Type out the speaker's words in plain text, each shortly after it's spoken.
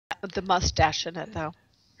With the mustache in it, though.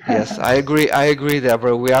 Yes, I agree. I agree,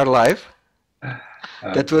 Deborah. We are live.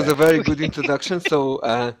 That was Okay. a very good Okay. introduction. So,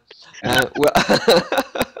 well,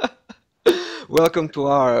 welcome to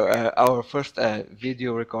our first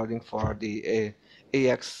video recording for the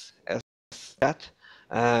AXSChat.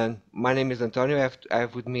 And my name is Antonio. I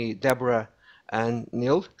have with me Deborah and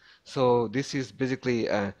Neil. So this is basically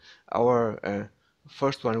our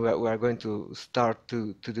first one. We are going to start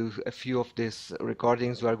to do a few of these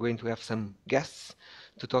recordings. We are going to have some guests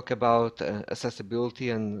to talk about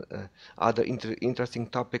accessibility and other interesting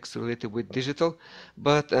topics related with digital.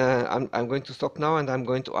 But I'm going to stop now and I'm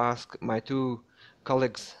going to ask my two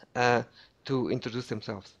colleagues to introduce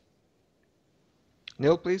themselves.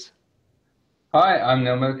 Neil, please. Hi, I'm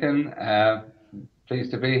Neil Milken.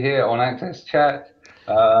 Pleased to be here on AXSChat.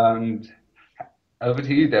 And over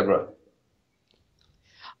to you, Deborah.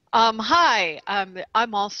 Hi,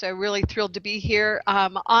 I'm also really thrilled to be here.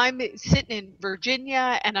 I'm sitting in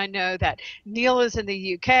Virginia, and I know that Neil is in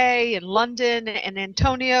the UK, and London, and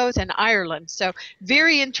Antonio's in Ireland. So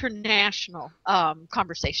very international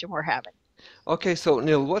conversation we're having. Okay, so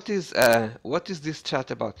Neil, what is this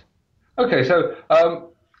chat about? Okay, so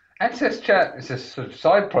AXSChat is a sort of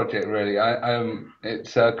side project, really.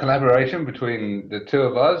 It's a collaboration between the two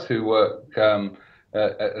of us who work at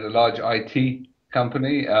a large IT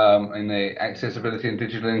company in the accessibility and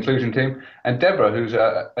digital inclusion team, and Deborah, who's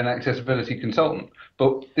an accessibility consultant.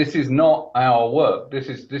 But this is not our work. This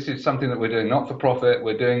is something that we're doing not for profit.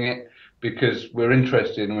 We're doing it because we're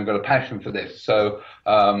interested and we've got a passion for this. So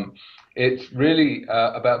it's really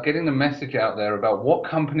about getting the message out there about what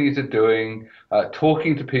companies are doing,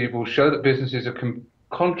 talking to people, show that businesses are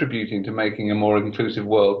contributing to making a more inclusive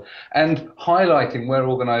world, and highlighting where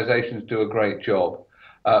organizations do a great job.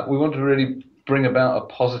 We want to really bring about a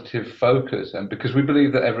positive focus, and because we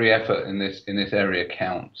believe that every effort in this area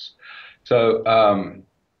counts. So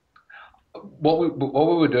what we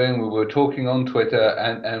were doing, we were talking on Twitter,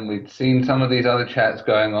 and we'd seen some of these other chats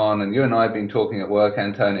going on, and you and I have been talking at work,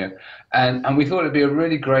 Antonio, and we thought it'd be a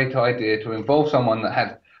really great idea to involve someone that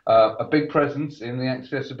had a big presence in the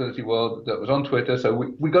accessibility world that was on Twitter. So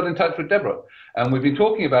we got in touch with Deborah, and we've been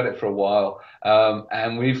talking about it for a while,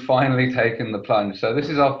 and we've finally taken the plunge. So this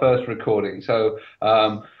is our first recording. So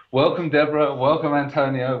welcome, Deborah. Welcome,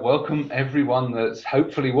 Antonio. Welcome, everyone that's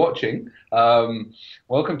hopefully watching.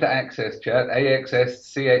 Welcome to AXSChat,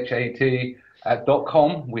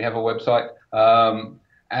 AXSChat.com. We have a website.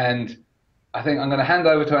 And I think I'm going to hand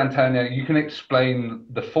over to Antonio. You can explain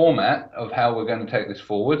the format of how we're going to take this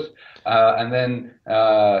forward. And then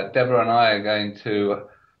Deborah and I are going to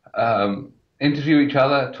interview each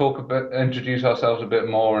other, talk a bit, introduce ourselves a bit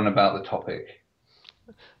more and about the topic.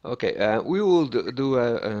 Okay, we will do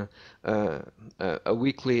a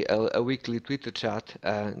weekly Twitter chat.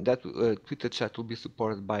 That Twitter chat will be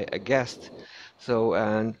supported by a guest. So,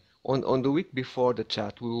 and on the week before the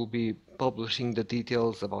chat, we will be publishing the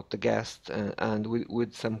details about the guest and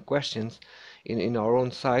with some questions in our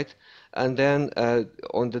own site. And then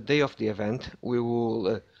on the day of the event, we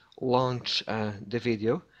will launch the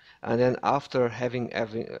video. And then after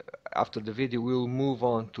after the video, we will move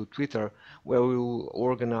on to Twitter, where we will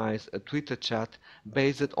organize a Twitter chat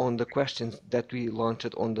based on the questions that we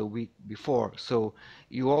launched on the week before. So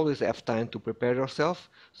you always have time to prepare yourself.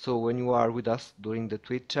 So when you are with us during the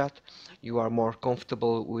tweet chat, you are more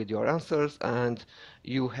comfortable with your answers, and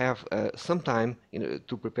you have some time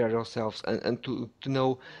to prepare yourselves and to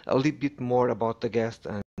know a little bit more about the guest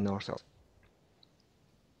and ourselves.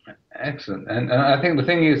 Excellent. And I think the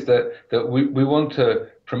thing is that we want to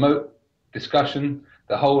promote discussion.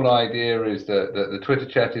 The whole idea is that the Twitter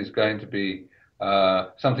chat is going to be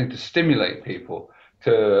something to stimulate people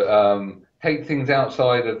to take things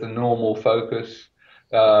outside of the normal focus.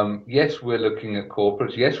 Yes, we're looking at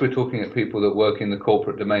corporates. Yes, we're talking at people that work in the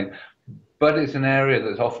corporate domain, but it's an area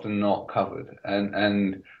that's often not covered.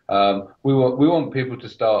 And we want people to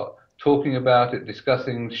start talking about it,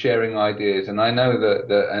 discussing, sharing ideas. And I know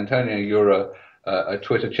that Antonio, you're a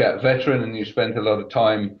Twitter chat veteran, and you spent a lot of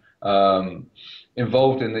time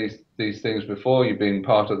involved in these things before. You've been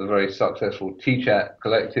part of the very successful T-Chat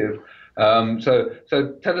collective. So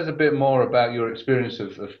tell us a bit more about your experience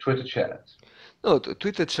of Twitter chats. No,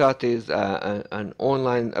 Twitter chat is an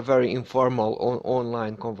online, a very informal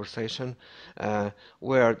online conversation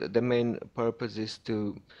where the main purpose is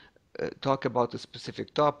to talk about a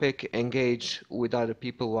specific topic, engage with other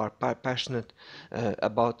people who are passionate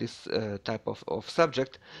about this type of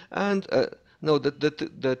subject, and no,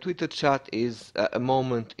 the Twitter chat is a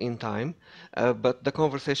moment in time, but the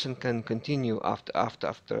conversation can continue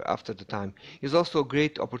after the time. It's also a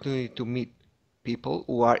great opportunity to meet people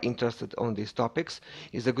who are interested on these topics.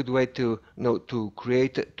 Is a good way to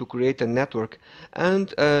create a network and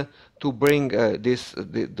to bring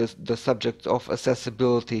the subject of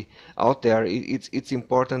accessibility out there. It's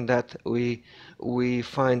important that we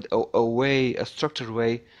find a structured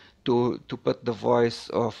way to put the voice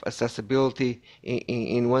of accessibility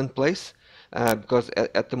in one place, because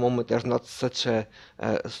at the moment there's not such a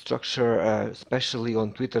structure, especially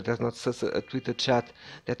on Twitter. There's not such a Twitter chat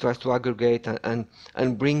that tries to aggregate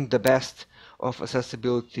and bring the best of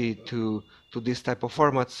accessibility to this type of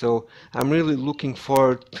format. So I'm really looking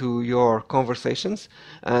forward to your conversations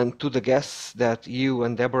and to the guests that you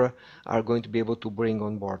and Deborah are going to be able to bring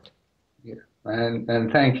on board. Yeah,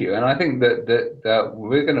 and thank you. And I think that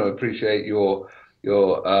we're going to appreciate your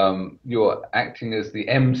acting as the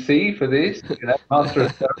MC for this, master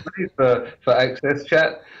of ceremonies for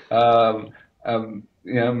AXSChat.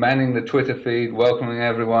 Manning the Twitter feed, welcoming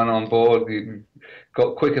everyone on board. You've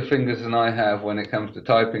got quicker fingers than I have when it comes to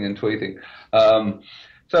typing and tweeting.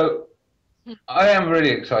 So I am really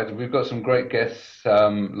excited. We've got some great guests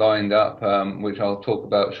lined up, which I'll talk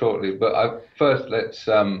about shortly. But first, let's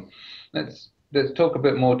talk a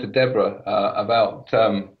bit more to Deborah about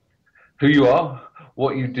who you are,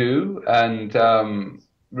 what you do, and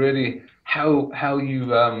really how you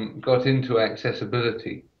got into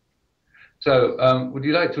accessibility. So, would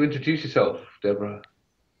you like to introduce yourself, Deborah?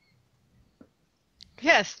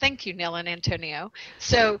 Yes, thank you, Neil and Antonio.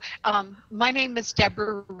 So my name is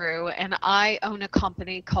Deborah Rue, and I own a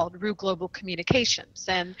company called Rue Global Communications.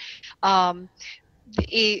 And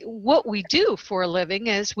what we do for a living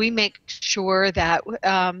is we make sure that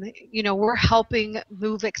we're helping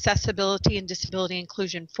move accessibility and disability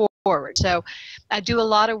inclusion forward. So I do a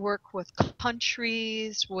lot of work with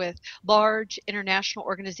countries, with large international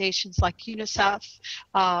organizations like UNICEF,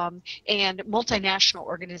 and multinational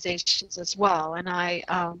organizations as well. And I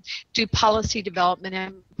do policy development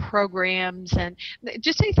and programs and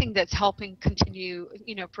just anything that's helping continue,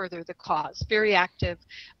 further the cause. Very active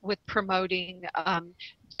with promoting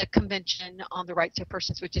the Convention on the Rights of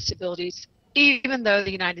Persons with Disabilities, even though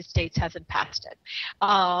the United States hasn't passed it.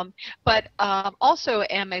 But also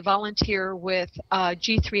am a volunteer with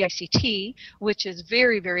G3ICT, which is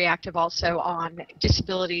very, very active also on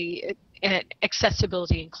disability and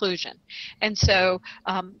accessibility inclusion. And so,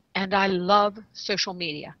 and I love social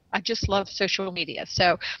media. I just love social media.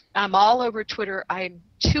 So I'm all over Twitter. I'm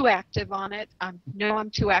too active on it. I know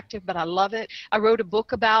I'm too active, but I love it. I wrote a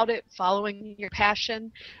book about it, Following Your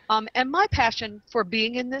Passion. And my passion for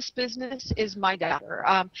being in this business is my daughter.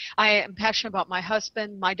 I am passionate about my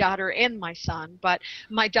husband, my daughter, and my son. But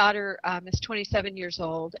my daughter is 27 years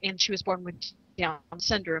old, and she was born with Down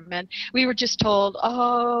syndrome, and we were just told,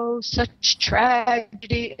 oh, such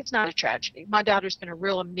tragedy. It's not a tragedy. My daughter's been a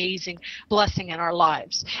real amazing blessing in our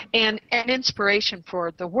lives and an inspiration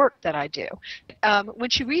for the work that I do. When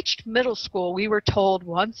she reached middle school, we were told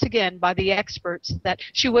once again by the experts that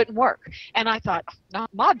she wouldn't work, and I thought, not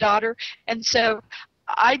my daughter. And so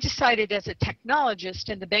I decided, as a technologist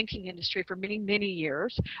in the banking industry for many, many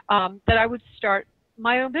years, that I would start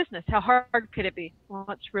my own business. How hard could it be? Well,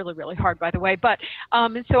 it's really, really hard, by the way. But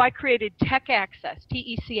and so I created Tech Access,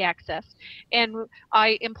 TEC Access, and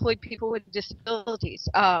I employed people with disabilities.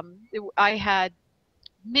 I had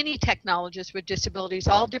many technologists with disabilities,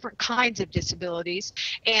 all different kinds of disabilities,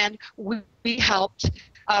 and we helped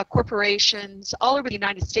corporations all over the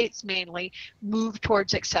United States mainly move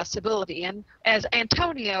towards accessibility. And as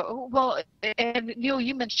Antonio, well, and Neil,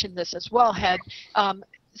 you mentioned this as well, had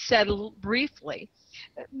said briefly,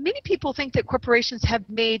 many people think that corporations have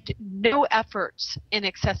made no efforts in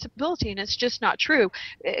accessibility, and it's just not true.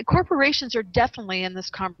 Corporations are definitely in this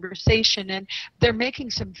conversation, and they're making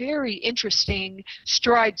some very interesting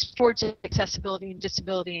strides towards accessibility and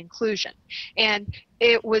disability inclusion. And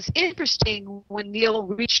it was interesting when Neil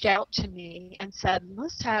reached out to me and said,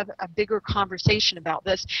 let's have a bigger conversation about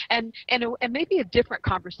this, and maybe a different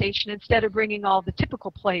conversation. Instead of bringing all the typical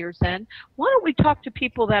players in, why don't we talk to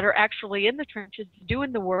people that are actually in the trenches,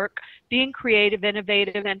 doing the work, being creative,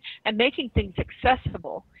 innovative, and making things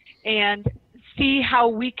accessible, and see how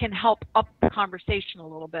we can help up the conversation a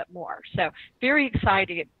little bit more. So very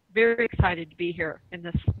excited to be here in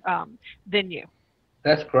this venue.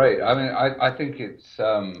 That's great. I mean, I think it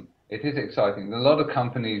is exciting. A lot of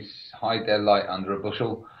companies hide their light under a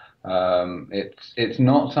bushel. It's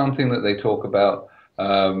not something that they talk about.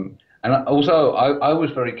 And also, I was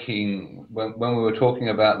very keen when we were talking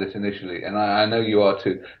about this initially, and I know you are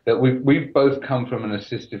too, that we've both come from an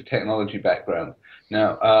assistive technology background.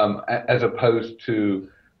 Now, as opposed to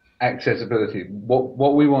accessibility,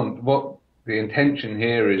 what we want, what the intention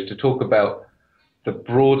here is to talk about the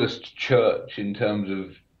broadest church in terms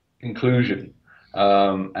of inclusion.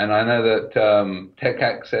 And I know that Tech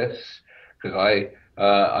Access, because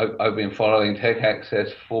I've been following Tech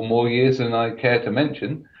Access for more years than I care to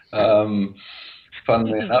mention.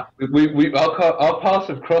 Funnily enough, our paths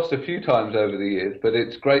have crossed a few times over the years, but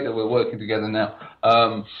it's great that we're working together now.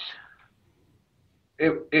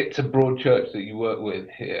 It's a broad church that you work with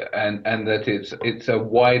here, and that it's a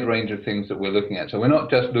wide range of things that we're looking at. So we're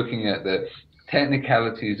not just looking at the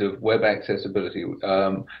technicalities of web accessibility.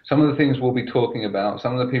 Some of the things we'll be talking about,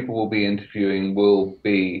 some of the people we'll be interviewing will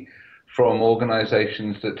be from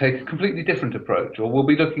organizations that take a completely different approach, or we'll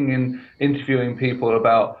be interviewing people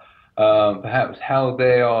about perhaps how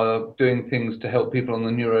they are doing things to help people on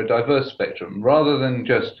the neurodiverse spectrum, rather than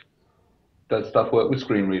just does stuff work with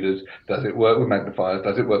screen readers? Does it work with magnifiers?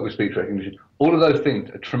 Does it work with speech recognition? All of those things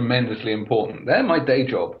are tremendously important. They're my day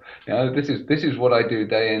job. You know, this is what I do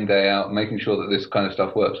day in, day out, making sure that this kind of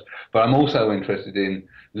stuff works. But I'm also interested in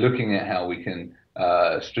looking at how we can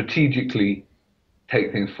strategically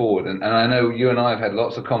take things forward. And I know you and I have had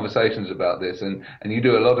lots of conversations about this, and you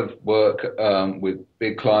do a lot of work with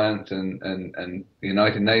big clients and the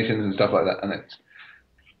United Nations and stuff like that. And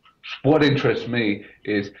what interests me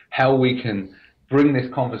is how we can bring this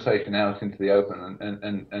conversation out into the open,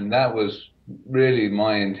 and that was really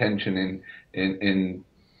my intention in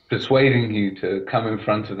persuading you to come in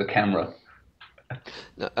front of the camera.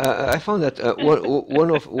 I found that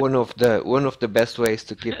one of the best ways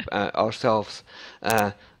to keep ourselves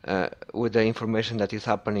with the information that is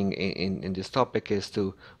happening in this topic is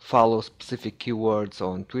to follow specific keywords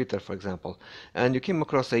on Twitter, for example. And you came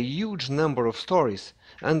across a huge number of stories,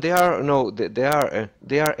 and they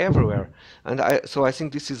are everywhere. And so I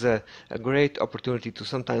think this is a great opportunity to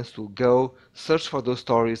sometimes to go search for those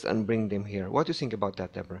stories and bring them here. What do you think about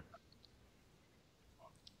that, Deborah?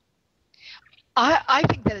 I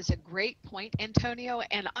think that is a great point, Antonio,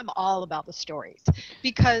 and I'm all about the stories,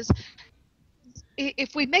 because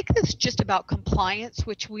if we make this just about compliance,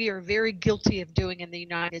 which we are very guilty of doing in the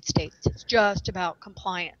United States, it's just about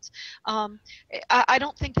compliance. I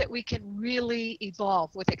don't think that we can really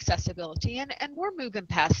evolve with accessibility, and we're moving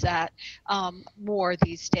past that more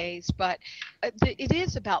these days. But it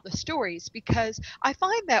is about the stories, because I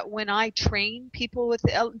find that when I train people with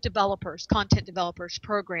developers, content developers,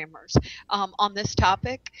 programmers on this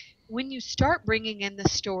topic, when you start bringing in the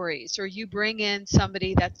stories, or you bring in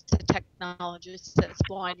somebody that's a technologist that's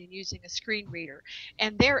blind and using a screen reader,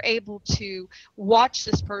 and they're able to watch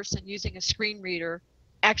this person using a screen reader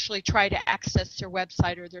actually try to access their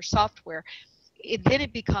website or their software, then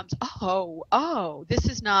it becomes, oh, this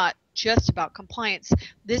is not just about compliance.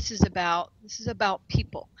 This is about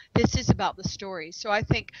people. This is about the stories. So I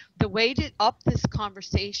think the way to up this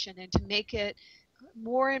conversation and to make it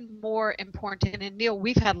more and more important, and Neil,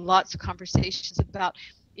 we've had lots of conversations about,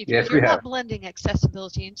 if you're not blending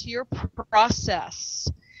accessibility into your process,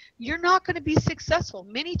 you're not going to be successful.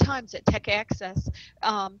 Many times at Tech Access,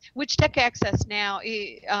 which Tech Access now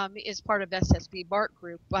is part of SSB BART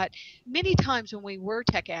Group, but many times when we were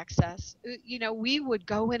Tech Access, we would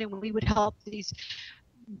go in and we would help these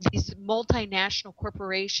multinational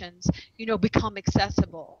corporations, become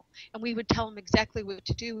accessible. And we would tell them exactly what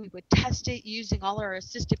to do. We would test it using all our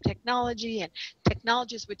assistive technology and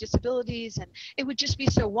technologists with disabilities, and it would just be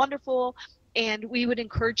so wonderful. And we would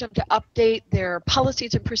encourage them to update their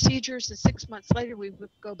policies and procedures, and 6 months later we would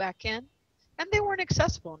go back in and they weren't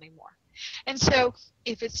accessible anymore. And so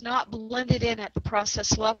if it's not blended in at the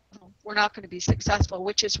process level, we're not going to be successful,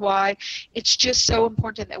 which is why it's just so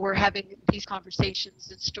important that we're having these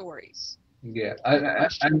conversations and stories. Yeah,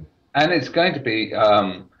 and it's going to be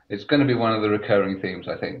one of the recurring themes,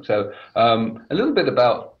 I think. So a little bit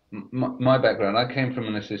about my background. I came from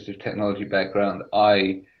an assistive technology background.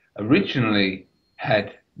 I originally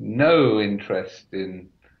had no interest in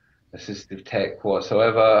assistive tech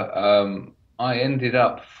whatsoever. I ended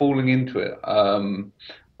up falling into it.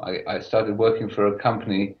 I started working for a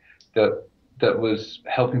company that was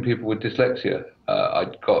helping people with dyslexia.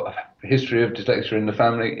 I'd got a history of dyslexia in the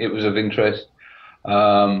family. It was of interest.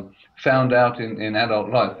 Found out in adult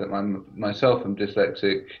life that myself am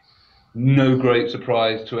dyslexic. No great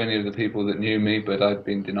surprise to any of the people that knew me, but I'd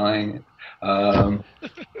been denying it.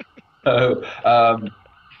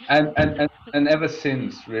 And ever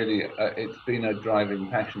since, really, it's been a driving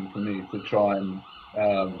passion for me to try and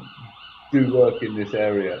do work in this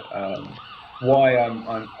area. Why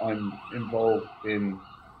I'm involved in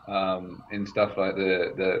stuff like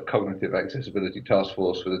the Cognitive Accessibility Task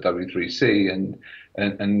Force for the W3C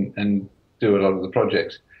and do a lot of the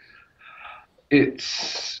projects.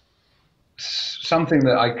 It's something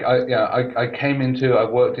that I came into.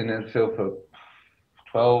 I've worked in the field for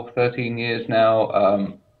 12, 13 years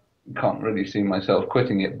now. Can't really see myself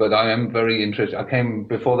quitting it, but I am very interested. I came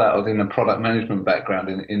before that, I was in a product management background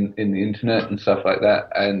in the internet and stuff like that,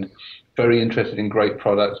 and very interested in great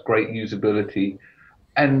products, great usability,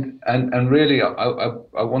 and really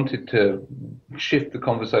I wanted to shift the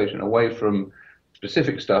conversation away from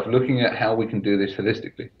specific stuff, looking at how we can do this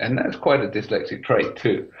holistically. And that's quite a dyslexic trait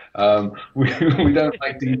too. We don't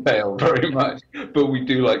like detail very much, but we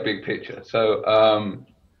do like big picture. So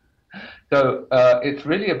it's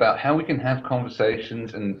really about how we can have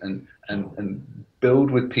conversations and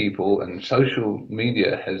build with people, and social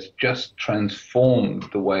media has just transformed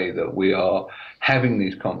the way that we are having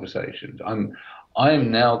these conversations. I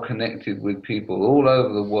am now connected with people all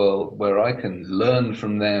over the world where I can learn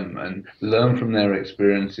from them and learn from their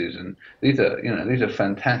experiences. And these are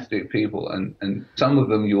fantastic people, and some of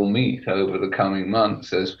them you'll meet over the coming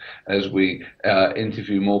months as we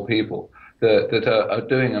interview more people that are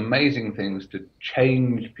doing amazing things to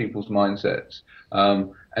change people's mindsets,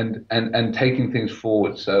 and taking things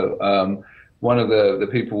forward. So one of the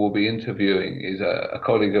people we'll be interviewing is a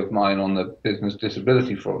colleague of mine on the Business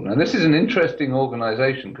Disability Forum. Now, this is an interesting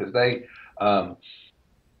organization because they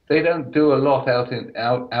don't do a lot out in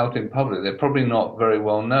public. They're probably not very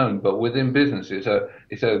well known, but within business, it's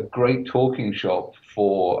a great talking shop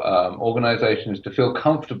for organizations to feel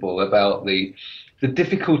comfortable about the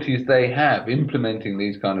difficulties they have implementing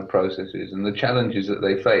these kind of processes and the challenges that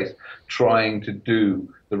they face trying to do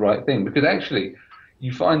the right thing. Because actually,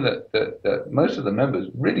 you find that most of the members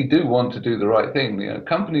really do want to do the right thing.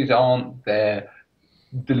 Companies aren't there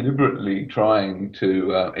deliberately trying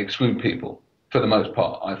to exclude people for the most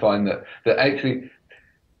part. I find that actually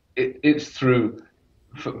it's through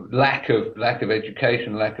lack of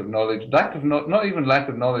education, lack of knowledge, not even lack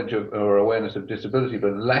of knowledge or awareness of disability,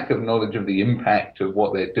 but lack of knowledge of the impact of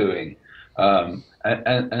what they're doing. So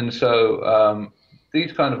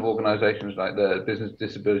these kind of organizations like the Business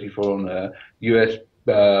Disability Forum, the US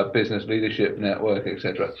Business Leadership Network,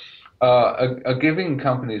 etc., are giving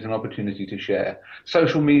companies an opportunity to share.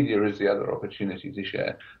 Social media is the other opportunity to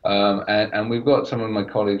share. And we've got some of my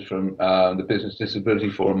colleagues from the Business Disability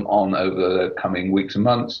Forum on over the coming weeks and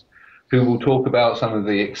months who will talk about some of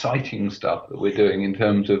the exciting stuff that we're doing in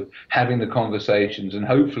terms of having the conversations and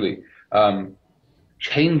hopefully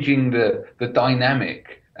changing the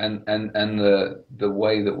dynamic and the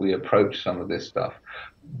way that we approach some of this stuff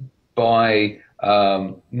by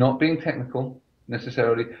not being technical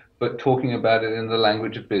necessarily, but talking about it in the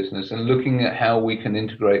language of business and looking at how we can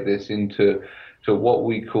integrate this into what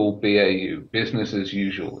we call BAU, business as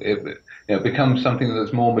usual. It becomes something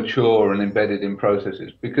that's more mature and embedded in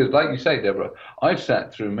processes. Because like you say, Deborah, I've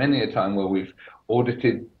sat through many a time where we've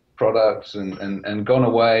audited products and gone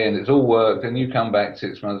away and it's all worked, and you come back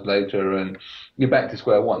 6 months later and you're back to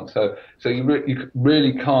square one. So you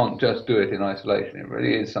really can't just do it in isolation. It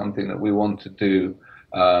really is something that we want to do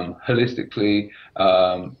holistically,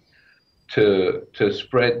 to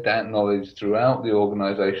spread that knowledge throughout the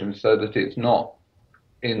organization so that it's not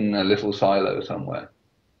in a little silo somewhere.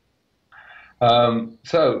 Some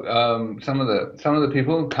of the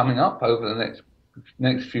people coming up over the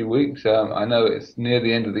next few weeks, I know it's near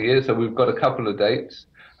the end of the year, so we've got a couple of dates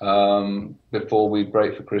before we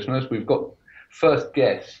break for Christmas. We've got first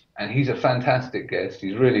guest, and he's a fantastic guest.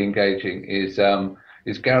 He's really engaging. Is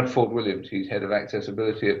Gareth Ford Williams. He's head of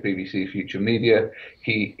accessibility at BBC Future Media.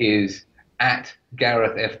 He is at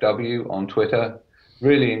Gareth FW on Twitter.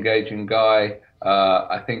 Really engaging guy.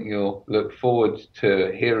 I think you'll look forward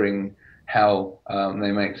to hearing how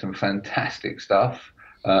they make some fantastic stuff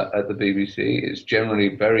at the BBC. It's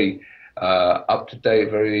generally very up to date,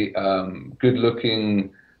 very good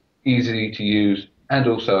looking, easy to use, and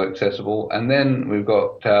also accessible. And then we've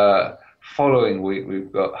got following week,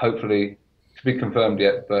 we've got hopefully to be confirmed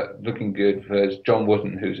yet, but looking good, there's John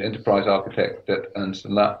Wooden, who's enterprise architect at Ernst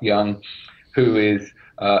 & Young, who is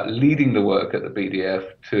leading the work at the BDF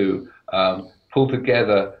to pull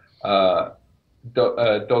together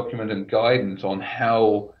document and guidance on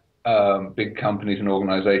how big companies and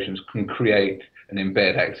organizations can create and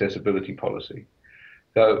embed accessibility policy.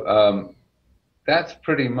 So that's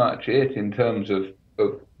pretty much it in terms of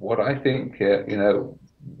what I think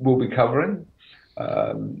we'll be covering.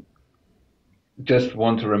 Just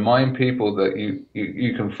want to remind people that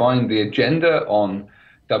you can find the agenda on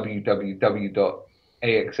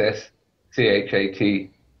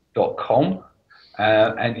www.axschat.com,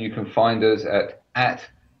 and you can find us at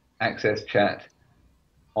AXSChat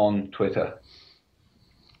on Twitter.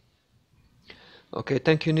 Okay,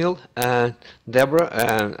 thank you, Neil.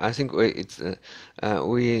 Deborah, I think we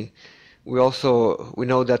also we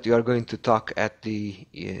know that you are going to talk at the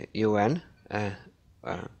UN, uh,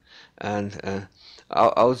 and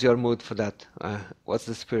how's your mood for that? What's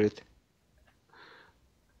the spirit?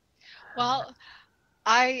 Well,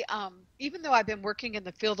 I even though I've been working in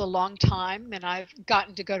the field a long time and I've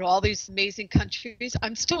gotten to go to all these amazing countries,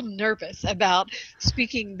 I'm still nervous about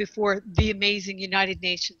speaking before the amazing United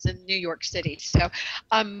Nations in New York City. So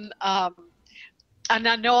I'm and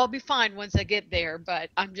I know I'll be fine once I get there, but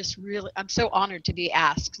I'm so honored to be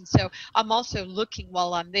asked. And so I'm also looking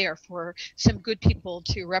while I'm there for some good people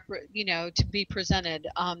to to be presented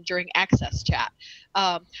during Access Chat.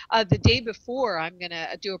 The day before, I'm going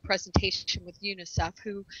to do a presentation with UNICEF,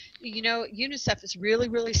 who, UNICEF is really,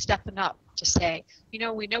 really stepping up to say, we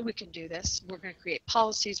know we can do this. We're going to create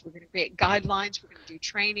policies. We're going to create guidelines. We're going to do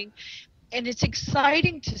training, and it's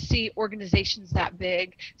exciting to see organizations that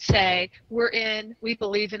big say, we're in, we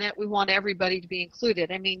believe in it, we want everybody to be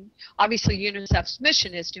included. I mean, obviously UNICEF's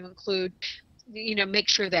mission is to include, make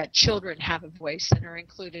sure that children have a voice and are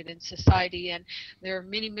included in society, and there are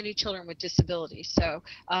many, many children with disabilities. So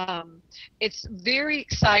it's very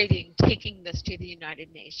exciting taking this to the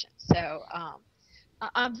United Nations. So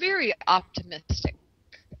I'm very optimistic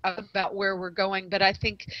about where we're going, but I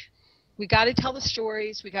think we got to tell the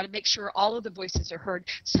stories. We got to make sure all of the voices are heard.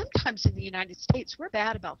 Sometimes in the United States, we're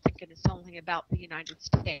bad about thinking it's only about the United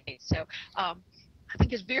States. So I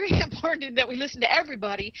think it's very important that we listen to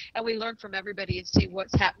everybody and we learn from everybody and see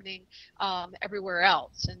what's happening everywhere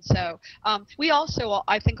else. And so we also,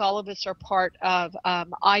 I think all of us are part of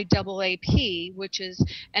IAAP, which is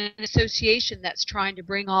an association that's trying to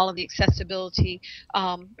bring all of the accessibility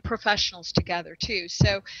professionals together too.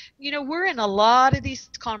 So, we're in a lot of these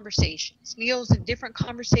conversations. Neil's in different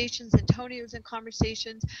conversations, Antonio's in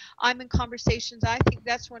conversations, I'm in conversations. I think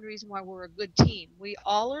that's one reason why we're a good team. We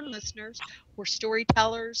all are listeners, we're storytellers,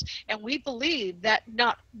 and we believe that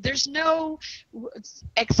there's no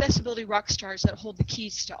accessibility rock stars that hold the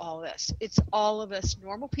keys to all this. It's all of us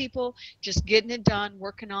normal people just getting it done,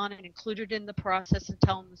 working on it, included in the process, and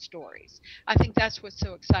telling the stories. I think that's what's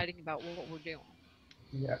so exciting about what we're doing.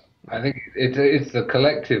 Yeah, I think it's the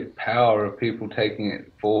collective power of people taking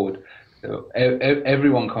it forward. So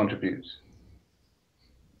everyone contributes.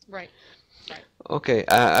 Right. Right. Okay,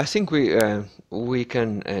 I think we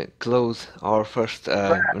can close our first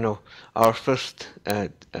our first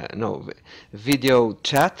no video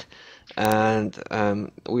chat, and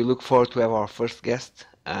we look forward to have our first guest.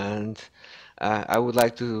 And I would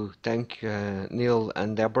like to thank Neil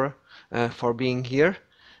and Deborah for being here,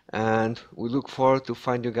 and we look forward to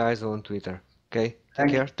find you guys on Twitter. Okay, take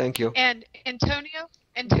Thank you. care. Thank you. And Antonio,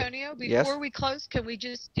 Yes. before we close, can we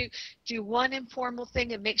just do one informal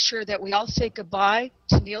thing and make sure that we all say goodbye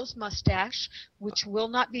to Neil's mustache, which will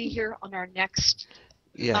not be here on our next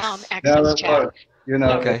Yes. No, Access it Chat. won't. You know,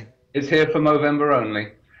 So, Okay. it's here for Movember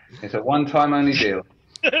only. It's a one-time only deal.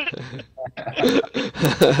 for a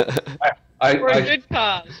I good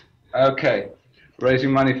cause. okay.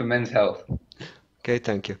 Raising money for men's health. Okay,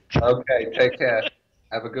 thank you. Okay, take care.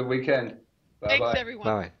 Have a good weekend. Bye Thanks, bye. everyone.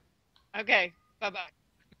 Bye bye. Okay, bye-bye.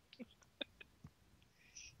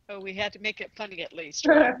 Oh, we had to make it funny at least,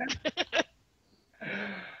 right?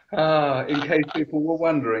 In case people were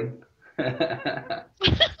wondering.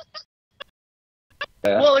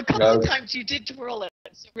 Yeah, Well, a couple of no. times you did twirl it.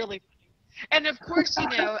 It's really funny. And of course,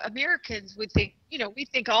 Americans would think, we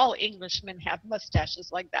think all Englishmen have mustaches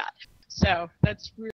like that. So that's really